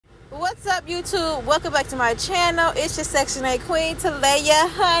What's up, YouTube? Welcome back to my channel. It's your Section 8 Queen, Talaya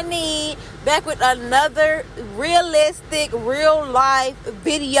Honey, back with another realistic, real life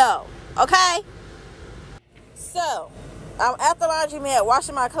video. Okay? So, I'm at the laundromat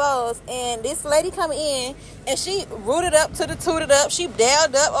washing my clothes, and this lady come in, and she rooted up to the tooted up. She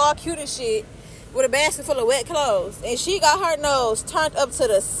dialed up all cute and shit with a basket full of wet clothes, and she got her nose turned up to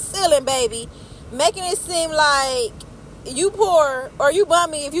the ceiling, baby, making it seem like you poor or you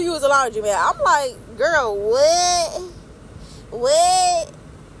bummy if you use a laundromat. I'm like, girl, what?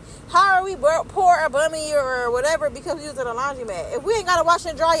 How are we poor or bummy or whatever because we using a laundromat? If we ain't gotta wash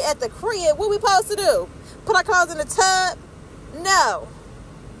and dry at the crib, what we supposed to do? Put our clothes in the tub? No.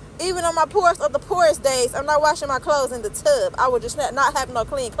 Even on my poorest of the poorest days, I'm not washing my clothes in the tub. I would just not have no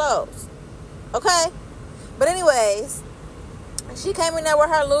clean clothes. Okay? But anyways, she came in there with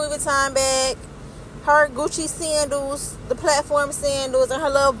her Louis Vuitton bag, her Gucci sandals, the platform sandals, and her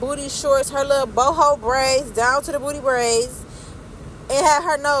little booty shorts, her little boho braids down to the booty braids, and had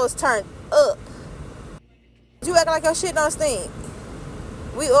her nose turned up. You act like your shit don't stink.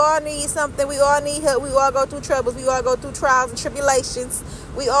 We all need something. We all need help. We all go through troubles. We all go through trials and tribulations.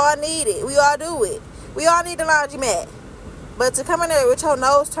 We all need it. We all do it. We all need the laundromat. But to come in there with your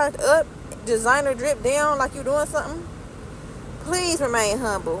nose turned up, designer drip down like you doing something, please remain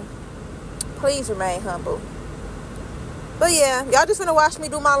humble. Please remain humble. But yeah, y'all just finna watch me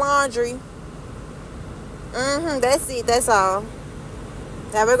do my laundry. That's it. That's all.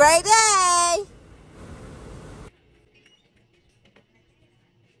 Have a great day.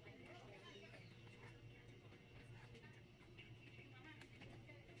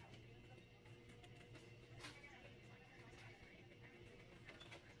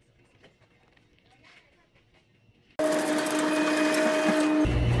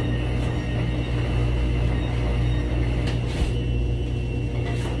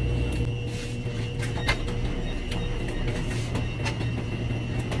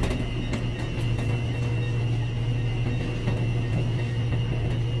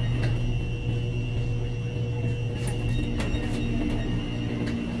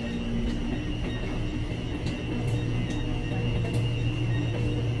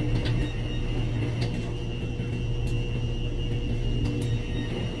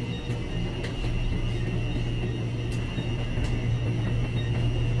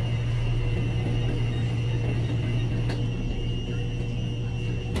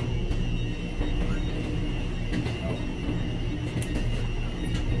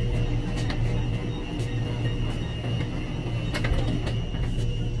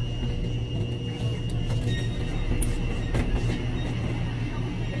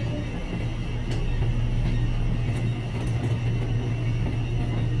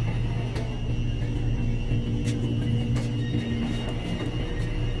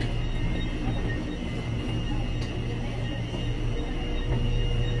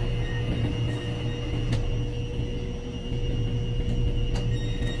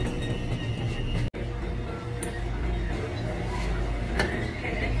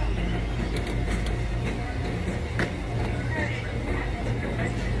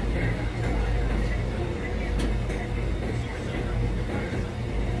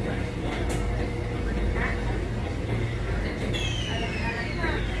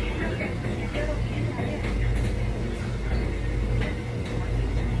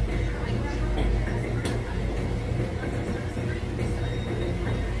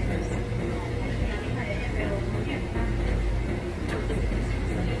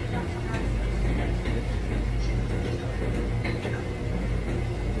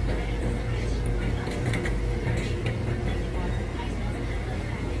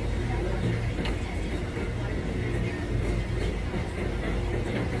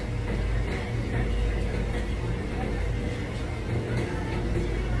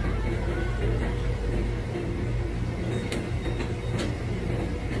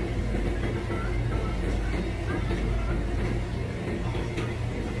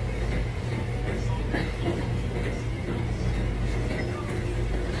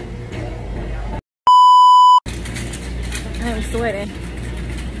 I'm sweating.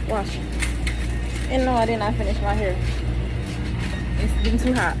 Washing. And no, I did not finish my hair. It's getting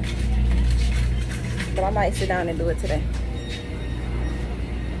too hot. But I might sit down and do it today.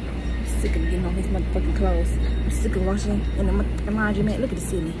 I'm sick of getting on these motherfucking clothes. I'm sick of washing in the laundromat. Look at the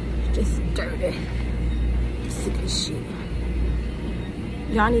ceiling. Just dirty. I'm sick of this shit.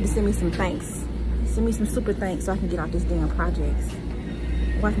 Y'all need to send me some thanks. Send me some super thanks so I can get out this damn projects.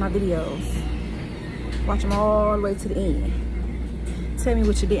 Watch my videos. Watch them all the way to the end. Tell me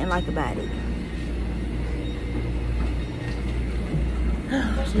what you didn't like about it.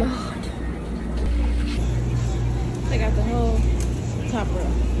 Oh, Lord. top row.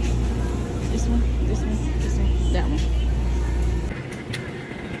 This one, this one, this one, that one.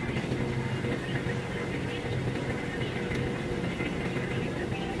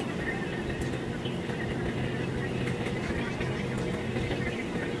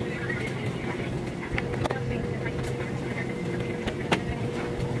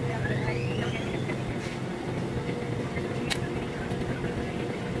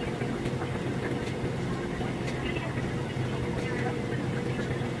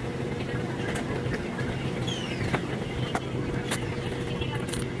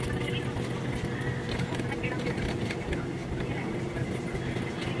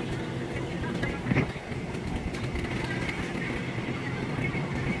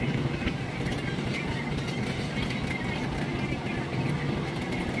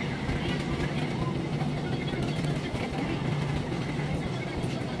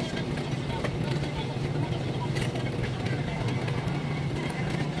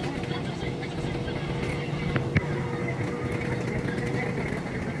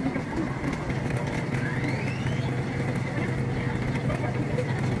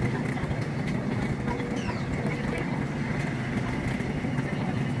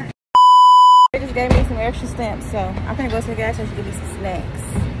 They just gave me some extra stamps, so I'm gonna go to the gas station to get me some snacks.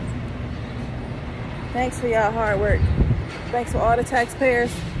 Thanks for y'all hard work. Thanks for all the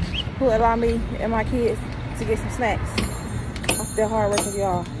taxpayers who allow me and my kids to get some snacks. That's the hard work of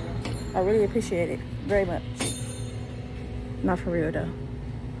y'all. I really appreciate it very much. Not for real though.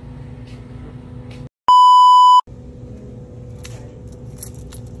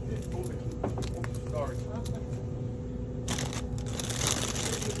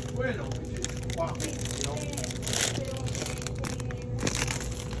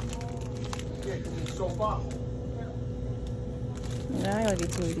 Yeah, I gotta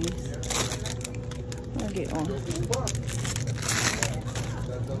get two of these. I'll get one.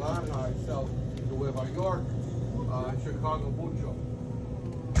 That's the line I sell to Nueva York, Chicago mucho.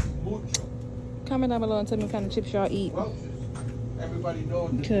 Mucho. Comment down below and tell me what kind of chips y'all eat. Well, everybody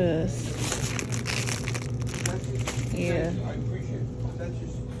knows. Because, yeah. I appreciate it. That's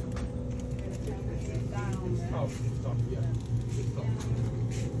just, it's tough. It's tough, yeah. It's tough.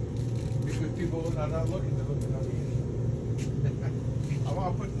 Because people are not looking, they're looking at me. I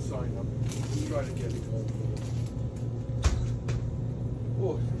want to put the sign up. Let's try to get it going.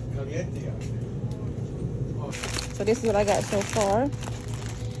 Oh, it's caliente out there. Oh. So this is what I got so far.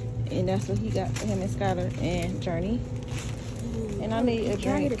 And that's what he got for him and Skylar and Journey. And I need a drink.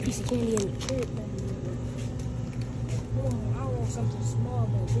 I get a piece of candy in the crib. I want something small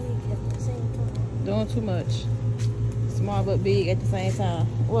but big at the same time. Doing too much. Small but big at the same time.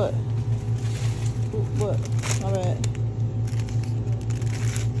 What? What? My bad.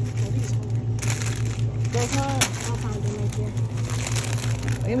 That's hard? I'll find them right there.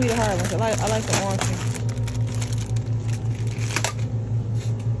 Give me the hard ones. I like the orange one.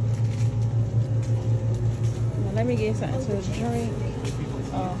 Now let me get something to drink.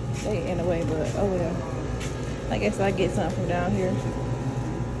 Oh, they in the way, but oh well. I guess I get something from down here.